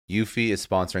Eufy is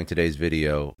sponsoring today's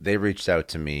video. They reached out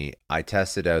to me. I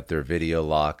tested out their video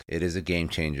lock. It is a game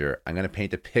changer. I'm going to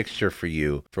paint a picture for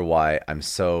you for why I'm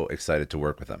so excited to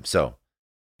work with them. So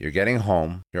you're getting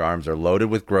home, your arms are loaded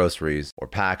with groceries or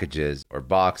packages or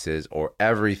boxes or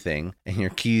everything, and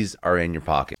your keys are in your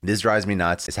pocket. This drives me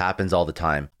nuts. This happens all the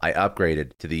time. I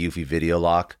upgraded to the Eufy video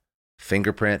lock,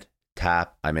 fingerprint,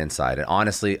 tap, I'm inside. And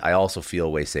honestly, I also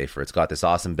feel way safer. It's got this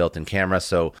awesome built-in camera,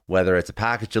 so whether it's a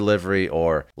package delivery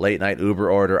or late night Uber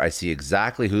order, I see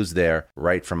exactly who's there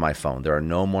right from my phone. There are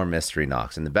no more mystery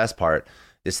knocks. And the best part,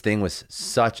 this thing was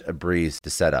such a breeze to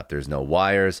set up. There's no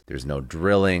wires, there's no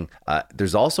drilling.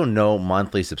 There's also no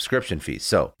monthly subscription fees.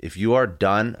 So if you are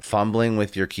done fumbling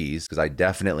with your keys, because I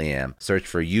definitely am, search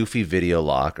for Eufy Video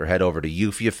Lock or head over to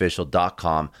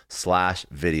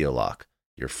eufyofficial.com/video lock.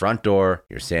 Your front door,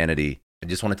 your sanity. I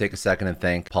just want to take a second and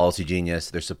thank Policy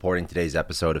Genius. They're supporting today's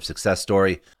episode of Success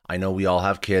Story. I know we all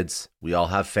have kids. We all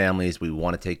have families we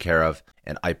want to take care of.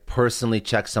 And I personally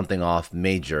checked something off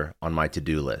major on my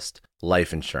to-do list.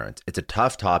 Life insurance. It's a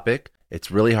tough topic.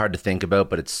 It's really hard to think about,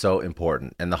 but it's so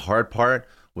important. And the hard part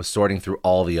was sorting through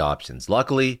all the options.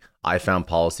 Luckily, I found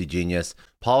Policy Genius.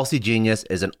 Policy Genius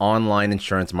is an online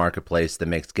insurance marketplace that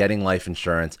makes getting life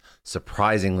insurance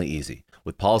surprisingly easy.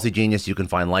 With Policy Genius, you can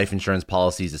find life insurance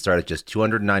policies that start at just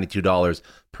 $292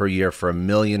 per year for $1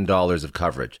 million of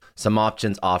coverage. Some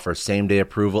options offer same-day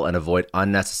approval and avoid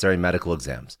unnecessary medical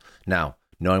exams. Now,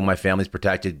 knowing my family's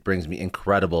protected brings me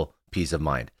incredible peace of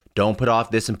mind. Don't put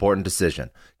off this important decision.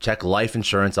 Check life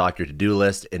insurance off your to-do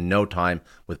list in no time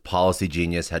with Policy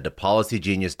Genius. Head to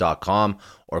policygenius.com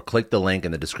or click the link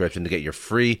in the description to get your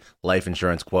free life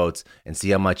insurance quotes and see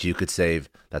how much you could save.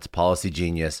 That's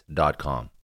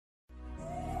policygenius.com.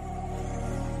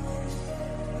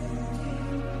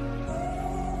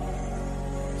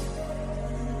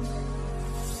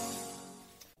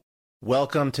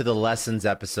 Welcome to the Lessons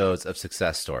episodes of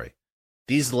Success Story.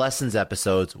 These Lessons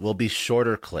episodes will be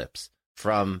shorter clips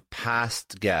from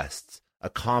past guests,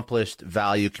 accomplished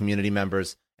value community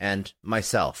members, and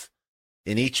myself.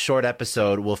 In each short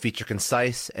episode, we'll feature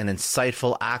concise and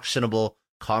insightful, actionable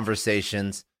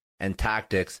conversations and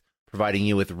tactics, providing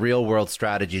you with real-world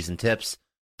strategies and tips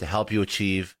to help you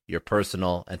achieve your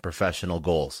personal and professional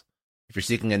goals. If you're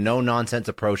seeking a no-nonsense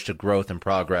approach to growth and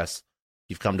progress,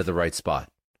 you've come to the right spot.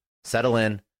 Settle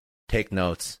in, take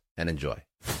notes, and enjoy.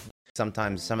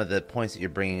 Sometimes some of the points that you're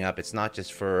bringing up, it's not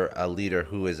just for a leader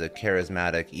who is a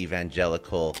charismatic,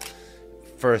 evangelical,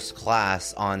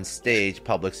 first-class, on-stage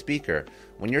public speaker.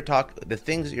 When you're the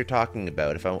things that you're talking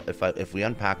about, if we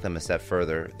unpack them a step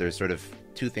further, there's sort of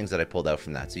two things that I pulled out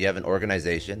from that. So you have an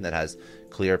organization that has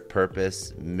clear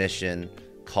purpose, mission,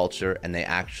 culture, and they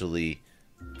actually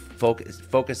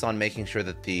focus on making sure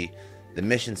that the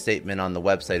mission statement on the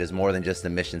website is more than just the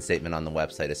mission statement on the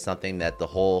website. It's something that the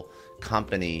whole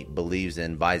company believes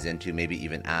in, buys into, maybe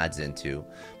even adds into.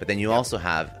 But then you also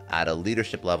have, at a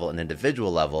leadership level, an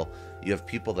individual level, you have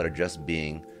people that are just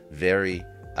being very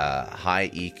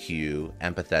high EQ,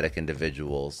 empathetic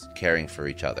individuals caring for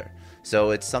each other.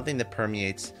 So it's something that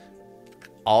permeates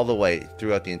all the way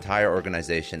throughout the entire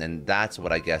organization. And that's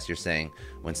what I guess you're saying,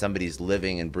 when somebody's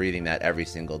living and breathing that every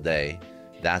single day,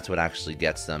 that's what actually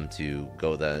gets them to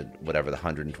go the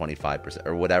 125%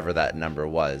 or whatever that number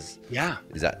was. Yeah.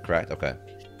 Is that correct? Okay.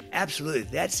 Absolutely.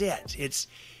 That's it. It's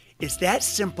that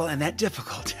simple and that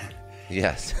difficult.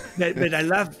 Yes. but I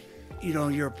love,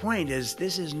 your point is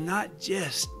this is not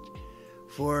just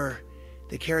for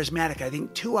the charismatic. I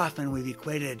think too often we've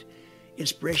equated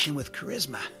inspiration with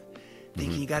charisma,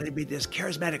 thinking you got to be this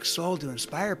charismatic soul to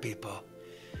inspire people.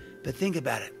 But think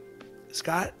about it,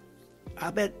 Scott.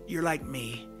 I bet you're like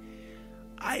me.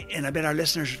 I bet our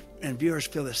listeners and viewers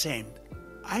feel the same.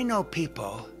 I know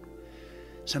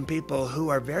some people who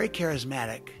are very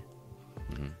charismatic,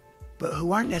 but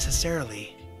who aren't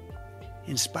necessarily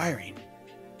inspiring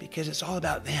because it's all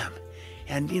about them.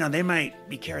 And, they might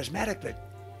be charismatic, but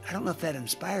I don't know if that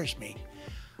inspires me.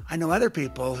 I know other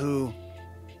people who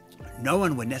no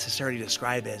one would necessarily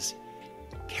describe as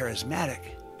charismatic,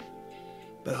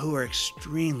 but who are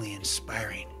extremely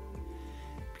inspiring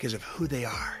because of who they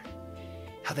are,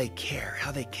 how they care,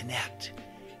 how they connect,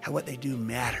 how what they do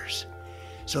matters.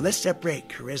 So let's separate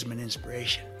charisma and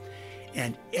inspiration.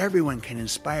 And everyone can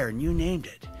inspire, and you named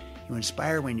it. You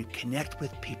inspire when you connect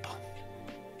with people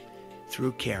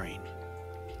through caring,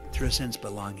 through a sense of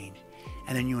belonging.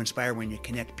 And then you inspire when you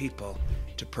connect people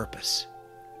to purpose,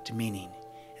 to meaning,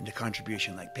 and to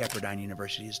contribution, like Pepperdine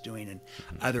University is doing and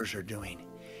others are doing.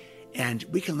 And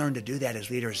we can learn to do that as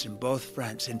leaders in both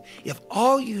fronts. And if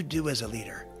all you do as a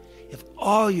leader, if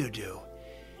all you do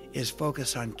is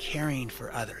focus on caring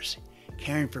for others,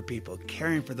 caring for people,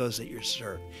 caring for those that you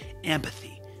serve,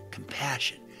 empathy,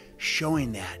 compassion,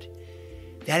 showing that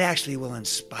actually will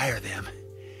inspire them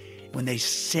when they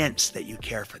sense that you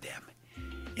care for them.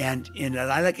 And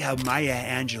I like how Maya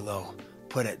Angelou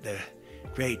put it, the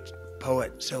great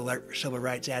poet, civil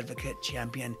rights advocate,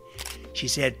 champion. She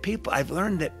said, I've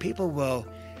learned that people will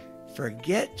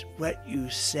forget what you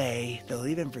say, they'll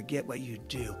even forget what you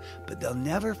do, but they'll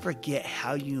never forget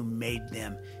how you made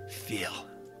them feel.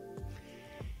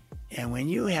 And when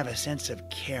you have a sense of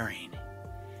caring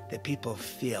that people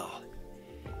feel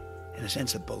and a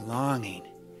sense of belonging,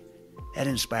 that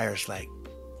inspires like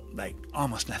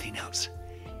almost nothing else.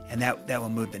 And that will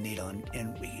move the needle,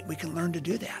 and we can learn to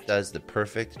do that. Does the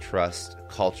perfect trust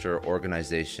culture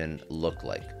organization look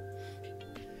like?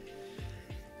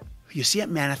 You see it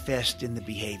manifest in the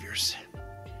behaviors.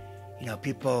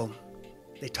 People,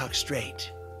 they talk straight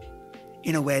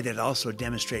in a way that also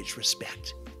demonstrates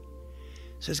respect.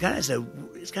 So it's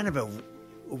kind of a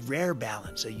rare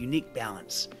balance, a unique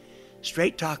balance.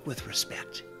 Straight talk with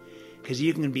respect. Because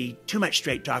you can be too much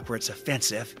straight talk where it's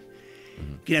offensive.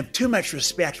 You can have too much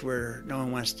respect where no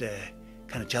one wants to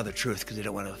kind of tell the truth because they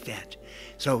don't want to offend.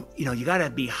 So, you got to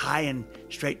be high in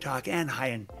straight talk and high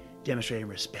in demonstrating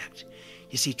respect.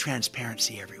 You see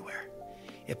transparency everywhere.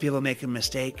 If people make a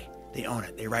mistake, they own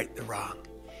it. They right the wrong.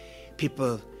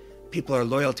 People are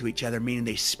loyal to each other, meaning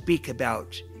they speak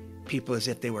about people as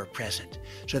if they were present.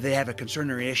 So if they have a concern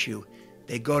or issue,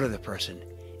 they go to the person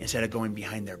instead of going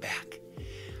behind their back.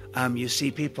 You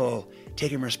see people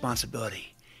taking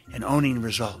responsibility and owning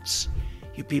results.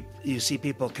 You see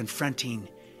people confronting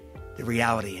the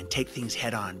reality and take things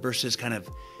head on versus kind of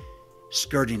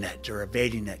skirting it or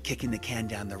evading it, kicking the can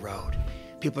down the road.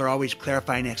 People are always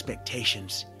clarifying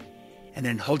expectations and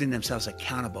then holding themselves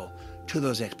accountable to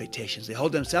those expectations. They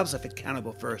hold themselves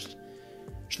accountable first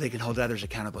so they can hold others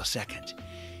accountable second.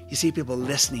 You see people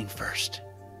listening first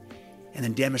and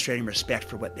then demonstrating respect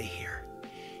for what they hear.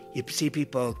 You see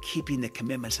people keeping the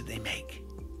commitments that they make.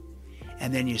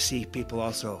 And then you see people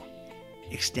also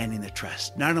extending the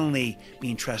trust, not only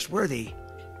being trustworthy,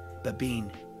 but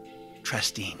being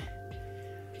trusting.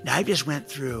 Now, I just went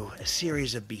through a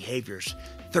series of behaviors,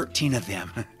 13 of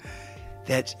them,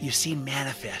 that you see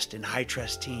manifest in high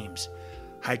trust teams,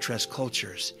 high trust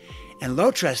cultures. And low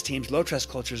trust teams, low trust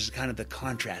cultures is kind of the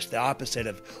contrast, the opposite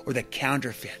of, or the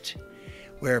counterfeit,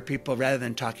 where people, rather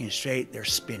than talking straight, they're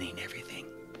spinning everything.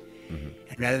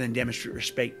 And rather than demonstrate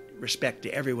respect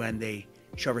to everyone, they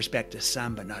show respect to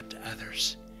some, but not to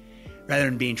others. Rather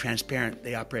than being transparent,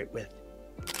 they operate with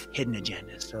hidden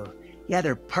agendas. So, yeah,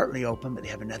 they're partly open, but they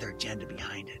have another agenda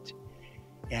behind it.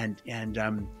 And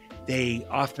they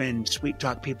often sweet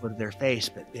talk people to their face,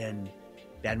 but then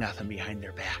badmouth them behind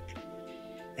their back.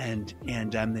 And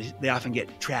they often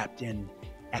get trapped in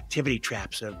activity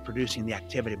traps of producing the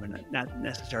activity, but not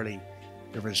necessarily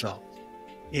the result.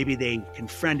 Maybe they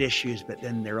confront issues, but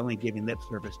then they're only giving lip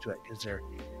service to it because they're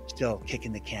still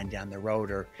kicking the can down the road.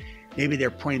 Or maybe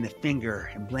they're pointing the finger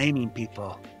and blaming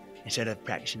people instead of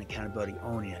practicing accountability,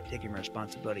 owning it, taking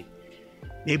responsibility.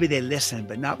 Maybe they listen,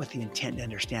 but not with the intent to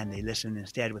understand. They listen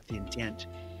instead with the intent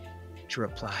to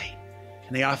reply.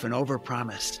 And they often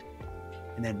overpromise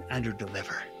and then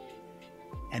underdeliver.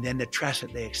 And then the trust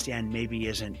that they extend maybe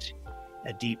isn't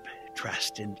a deep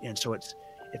trust. And so it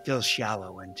feels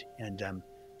shallow and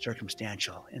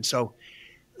circumstantial. And so,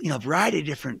 a variety of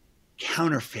different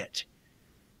counterfeit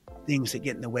things that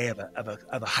get in the way of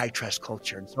a high trust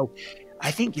culture. And so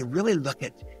I think you really look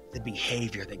at the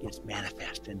behavior that gets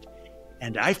manifest.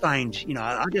 And I find,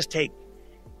 I'll just take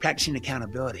practicing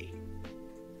accountability,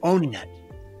 owning it,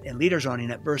 and leaders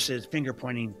owning it versus finger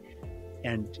pointing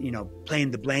and, playing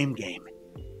the blame game.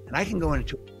 And I can go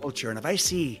into a culture, and if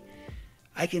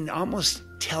I can almost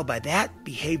tell by that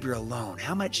behavior alone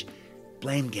how much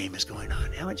blame game is going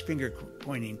on, how much finger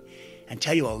pointing, and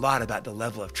tell you a lot about the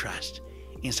level of trust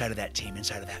inside of that team,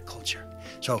 inside of that culture.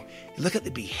 So you look at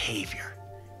the behavior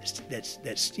that's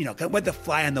what the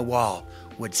fly on the wall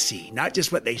would see, not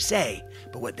just what they say,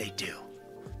 but what they do.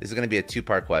 This is going to be a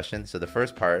two-part question. So the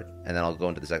first part, and then I'll go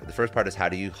into the second. The first part is, how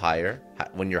do you hire?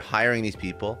 When you're hiring these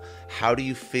people, how do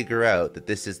you figure out that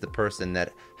this is the person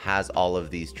that has all of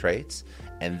these traits?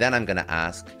 And then I'm going to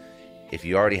ask, if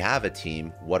you already have a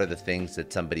team, what are the things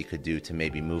that somebody could do to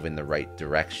maybe move in the right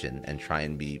direction and try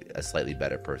and be a slightly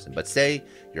better person? But say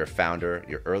you're a founder,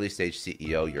 you're early stage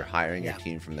CEO, you're hiring your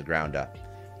team from the ground up.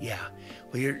 Yeah.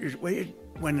 Well, what you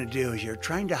want to do is you're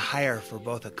trying to hire for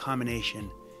both a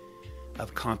combination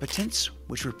of competence,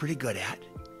 which we're pretty good at,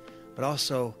 but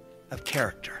also of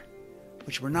character,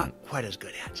 which we're not quite as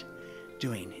good at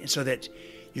doing. And so that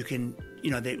you can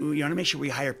we want to make sure we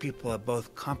hire people of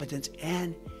both competence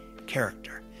and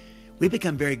character. We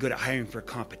become very good at hiring for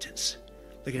competence,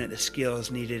 looking at the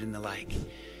skills needed and the like.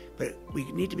 But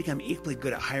we need to become equally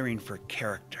good at hiring for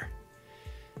character.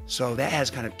 So that has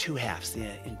kind of two halves, the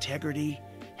integrity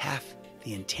half,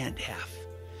 the intent half.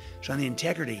 So on the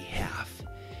integrity half,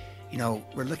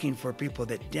 we're looking for people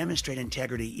that demonstrate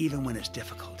integrity even when it's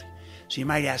difficult. So you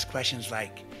might ask questions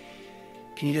like,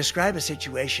 can you describe a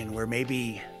situation where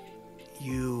maybe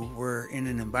you were in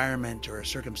an environment or a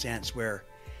circumstance where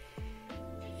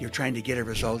you're trying to get a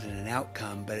result and an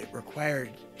outcome, but it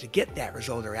required to get that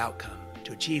result or outcome,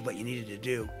 to achieve what you needed to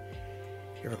do,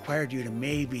 it required you to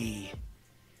maybe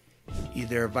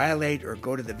either violate or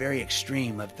go to the very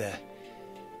extreme of the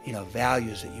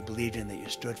values that you believed in, that you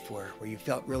stood for, where you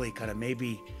felt really kind of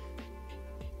maybe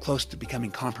close to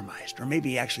becoming compromised, or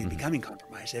maybe actually becoming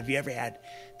compromised. Have you ever had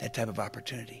that type of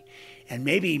opportunity? And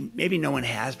maybe no one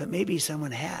has, but maybe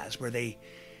someone has, where they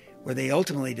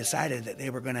ultimately decided that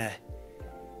they were going to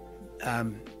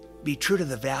be true to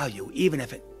the value, even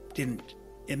if it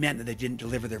meant that they didn't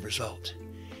deliver the result.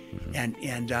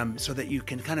 And so that you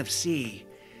can kind of see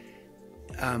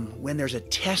when there's a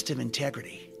test of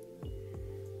integrity,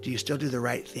 do you still do the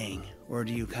right thing, or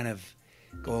do you kind of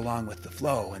go along with the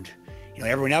flow? And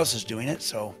everyone else is doing it,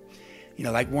 so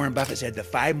like Warren Buffett said, the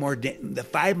five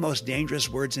most dangerous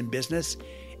words in business,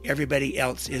 everybody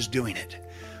else is doing it.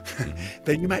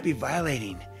 But you might be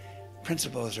violating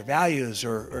principles or values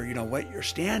or what your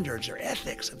standards or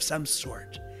ethics of some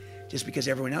sort. Just because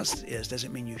everyone else is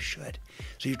doesn't mean you should.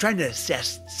 So you're trying to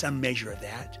assess some measure of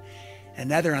that.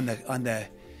 Another on the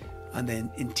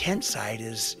intent side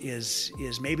is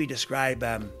maybe describe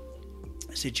a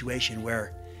situation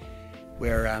where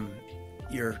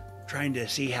you're trying to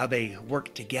see how they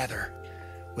work together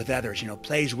with others,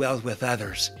 plays well with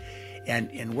others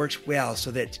and works well,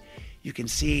 so that you can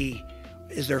see,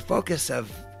 is there focus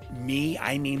of me,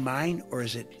 I mean mine, or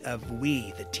is it of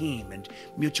we, the team, and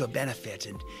mutual benefit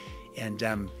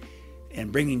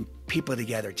and bringing people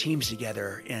together, teams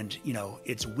together, and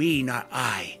it's we, not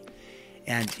I,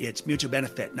 and it's mutual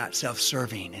benefit, not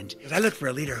self-serving. And I look for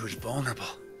a leader who's vulnerable,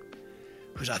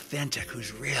 who's authentic,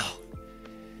 who's real,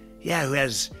 who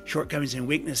has shortcomings and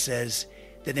weaknesses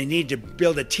that they need to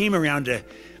build a team around to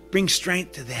bring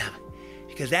strength to them,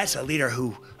 because that's a leader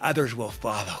who others will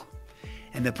follow.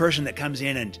 And the person that comes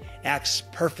in and acts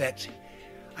perfect,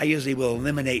 I usually will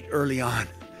eliminate early on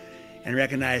and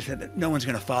recognize that no one's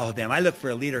going to follow them. I look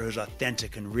for a leader who's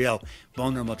authentic and real,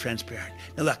 vulnerable, transparent.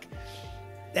 Now look,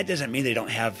 that doesn't mean they don't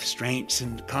have strengths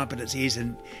and competencies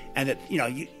and that,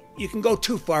 you can go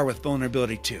too far with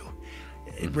vulnerability too.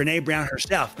 Brene Brown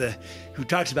herself, who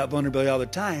talks about vulnerability all the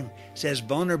time, says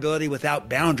vulnerability without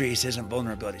boundaries isn't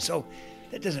vulnerability. So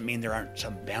that doesn't mean there aren't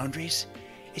some boundaries.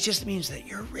 It just means that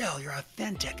you're real, you're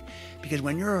authentic. Because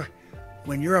when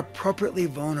you're appropriately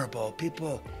vulnerable,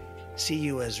 people see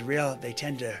you as real. They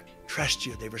tend to trust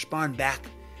you. They respond back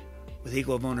with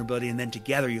equal vulnerability, and then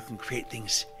together you can create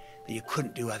things that you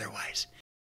couldn't do otherwise.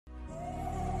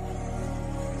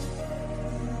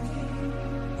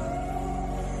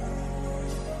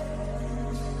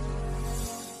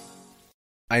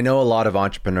 I know a lot of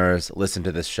entrepreneurs listen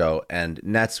to this show, and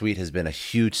NetSuite has been a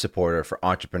huge supporter for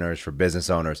entrepreneurs, for business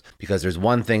owners, because there's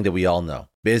one thing that we all know.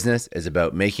 Business is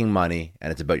about making money, and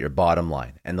it's about your bottom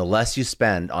line. And the less you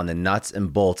spend on the nuts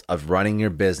and bolts of running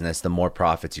your business, the more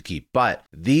profits you keep. But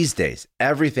these days,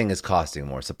 everything is costing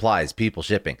more. Supplies, people,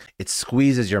 shipping. It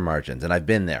squeezes your margins, and I've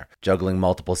been there, juggling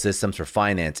multiple systems for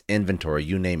finance, inventory,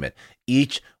 you name it,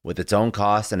 each with its own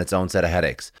costs and its own set of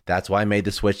headaches. That's why I made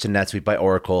the switch to NetSuite by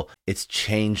Oracle. It's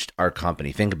changed our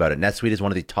company. Think about it. NetSuite is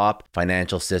one of the top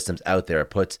financial systems out there.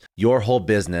 It puts your whole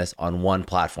business on one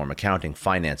platform: accounting,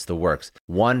 finance, the works.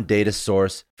 One data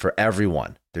source for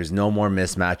everyone. There's no more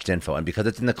mismatched info. And because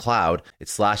it's in the cloud, it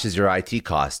slashes your IT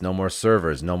costs. No more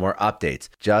servers, no more updates.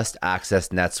 Just access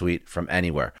NetSuite from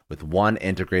anywhere. With one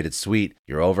integrated suite,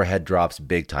 your overhead drops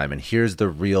big time. And here's the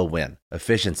real win: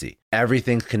 efficiency.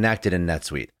 Everything's connected in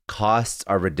NetSuite. Costs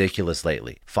are ridiculous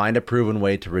lately. Find a proven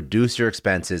way to reduce your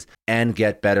expenses and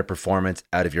get better performance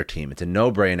out of your team. It's a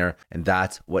no-brainer, and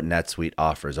that's what NetSuite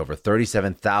offers. Over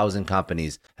 37,000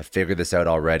 companies have figured this out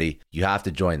already. You have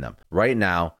to join them. Right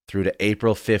now, through to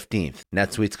April 15th,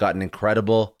 NetSuite's got an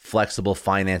incredible, flexible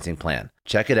financing plan.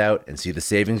 Check it out and see the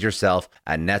savings yourself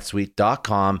at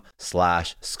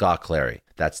netsuite.com/Scott Clary.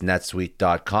 That's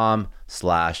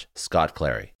netsuite.com/Scott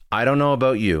Clary. I don't know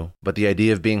about you, but the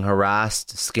idea of being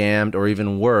harassed, scammed, or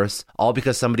even worse, all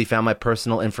because somebody found my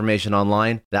personal information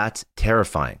online, that's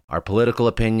terrifying. Our political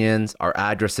opinions, our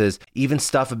addresses, even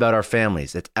stuff about our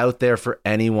families, it's out there for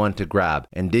anyone to grab.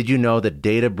 And did you know that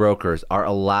data brokers are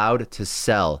allowed to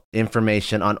sell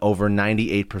information on over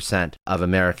 98% of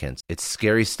Americans? It's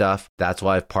scary stuff. That's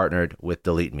why I've partnered with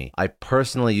Delete Me. I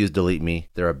personally use Delete Me.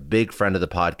 They're a big friend of the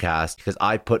podcast because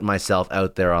I put myself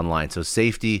out there online. So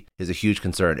safety is a huge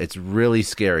concern. It's really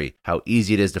scary how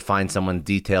easy it is to find someone's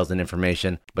details and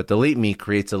information, but Delete Me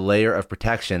creates a layer of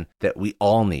protection that we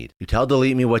all need. You tell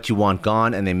Delete Me what you want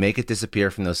gone, and they make it disappear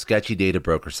from those sketchy data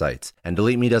broker sites. And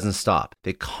Delete Me doesn't stop.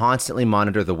 They constantly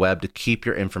monitor the web to keep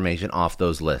your information off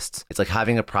those lists. It's like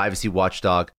having a privacy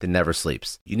watchdog that never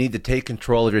sleeps. You need to take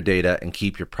control of your data and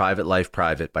keep your private life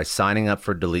private by signing up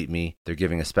for Delete Me. They're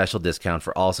giving a special discount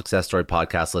for all Success Story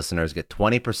podcast listeners. Get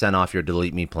 20% off your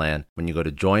Delete Me plan when you go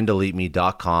to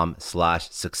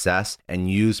joindeleteme.com/success and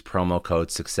use promo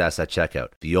code success at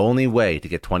checkout. The only way to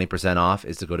get 20% off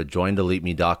is to go to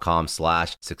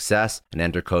joindeleteme.com/success and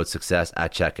enter code success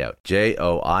at checkout.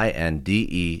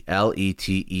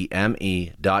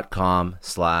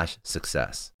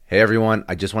 joindeleteme.com/success. Hey everyone,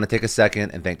 I just want to take a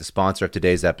second and thank the sponsor of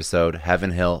today's episode,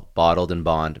 Heaven Hill Bottled and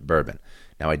Bond Bourbon.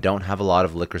 Now, I don't have a lot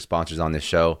of liquor sponsors on this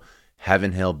show.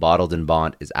 Heaven Hill Bottled and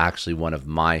Bond is actually one of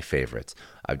my favorites.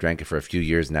 I've drank it for a few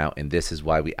years now, and this is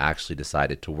why we actually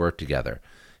decided to work together.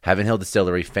 Heaven Hill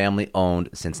Distillery, family owned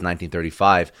since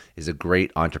 1935, is a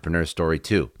great entrepreneur story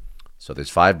too. So there's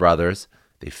 5 brothers.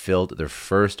 They filled their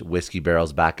first whiskey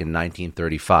barrels back in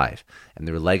 1935, and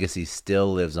their legacy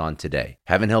still lives on today.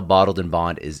 Heaven Hill Bottled and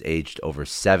Bond is aged over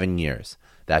 7 years.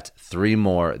 That's 3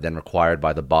 more than required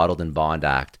by the Bottled and Bond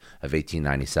Act of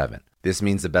 1897. This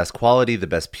means the best quality, the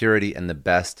best purity, and the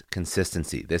best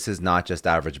consistency. This is not just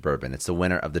average bourbon. It's the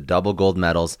winner of the double gold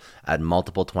medals at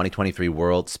multiple 2023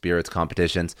 World Spirits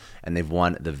competitions, and they've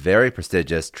won the very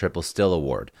prestigious Triple Still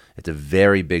Award. It's a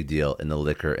very big deal in the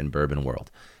liquor and bourbon world.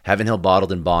 Heaven Hill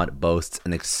Bottled and Bond boasts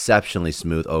an exceptionally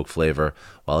smooth oak flavor,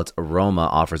 while its aroma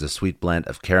offers a sweet blend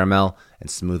of caramel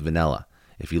and smooth vanilla.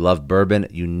 If you love bourbon,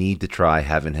 you need to try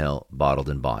Heaven Hill Bottled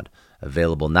and Bond.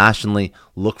 Available nationally,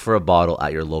 look for a bottle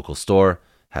at your local store.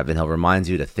 Heaven Hill reminds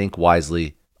you to think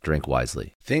wisely, drink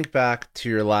wisely. Think back to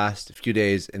your last few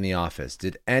days in the office.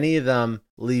 Did any of them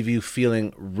leave you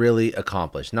feeling really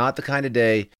accomplished? Not the kind of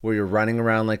day where you're running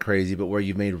around like crazy, but where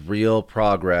you've made real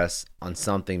progress on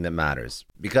something that matters.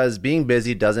 Because being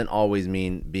busy doesn't always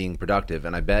mean being productive,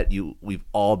 and I bet we've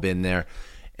all been there.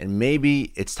 And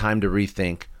maybe it's time to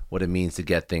rethink what it means to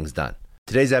get things done.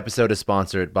 Today's episode is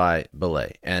sponsored by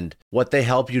Belay, and what they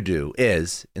help you do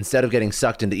is, instead of getting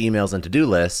sucked into emails and to-do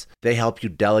lists, they help you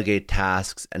delegate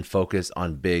tasks and focus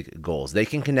on big goals. They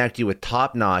can connect you with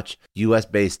top-notch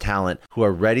US-based talent who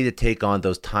are ready to take on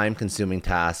those time-consuming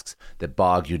tasks that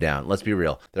bog you down. Let's be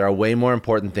real. There are way more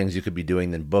important things you could be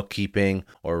doing than bookkeeping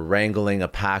or wrangling a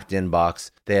packed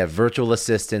inbox. They have virtual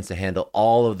assistants to handle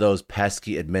all of those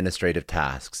pesky administrative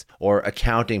tasks, or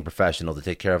accounting professional to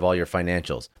take care of all your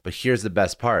financials. But here's the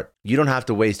best part. You don't have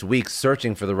to waste weeks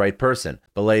searching for the right person.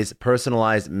 Belay's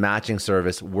personalized matching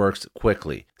service works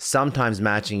quickly, sometimes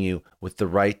matching you with the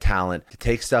right talent to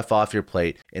take stuff off your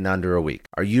plate in under a week.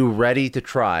 Are you ready to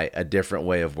try a different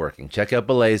way of working? Check out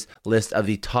Belay's list of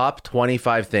the top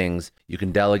 25 things you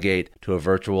can delegate to a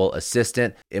virtual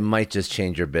assistant. It might just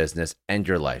change your business and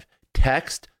your life.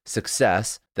 Text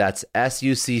SUCCESS, that's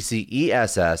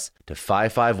SUCCESS, to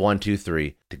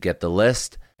 55123 to get the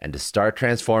list and to start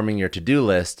transforming your to-do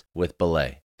list with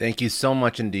Belay. Thank you so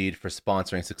much, Indeed, for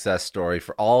sponsoring Success Story.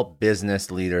 For all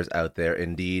business leaders out there,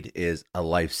 Indeed is a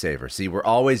lifesaver. See, we're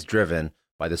always driven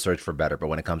by the search for better, but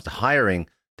when it comes to hiring,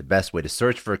 the best way to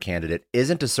search for a candidate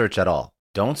isn't to search at all.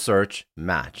 Don't search,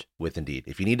 match with Indeed.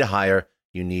 If you need to hire,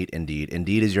 you need Indeed.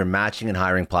 Indeed is your matching and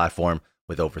hiring platform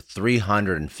with over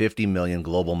 350 million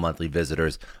global monthly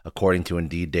visitors, according to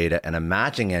Indeed data, and a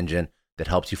matching engine that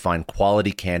helps you find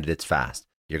quality candidates fast.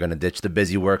 You're going to ditch the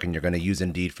busy work and you're going to use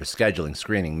Indeed for scheduling,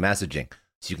 screening, messaging,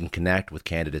 so you can connect with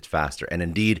candidates faster. And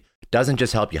Indeed doesn't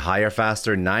just help you hire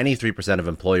faster. 93% of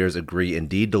employers agree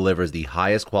Indeed delivers the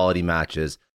highest quality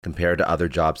matches compared to other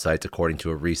job sites, according to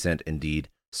a recent Indeed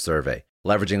survey.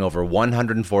 Leveraging over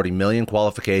 140 million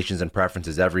qualifications and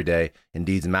preferences every day,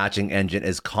 Indeed's matching engine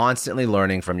is constantly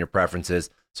learning from your preferences,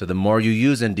 so the more you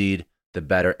use Indeed, the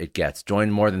better it gets. Join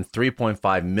more than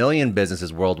 3.5 million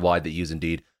businesses worldwide that use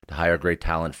Indeed to hire great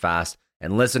talent fast.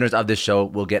 And listeners of this show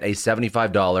will get a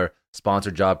 $75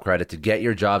 sponsored job credit to get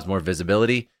your jobs more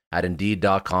visibility at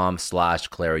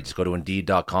Indeed.com/Clary. Just go to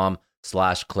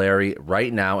Indeed.com/Clary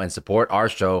right now and support our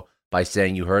show by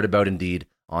saying you heard about Indeed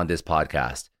on this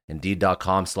podcast.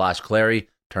 Indeed.com/Clary.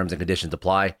 Terms and conditions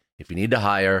apply. If you need to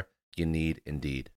hire, you need Indeed.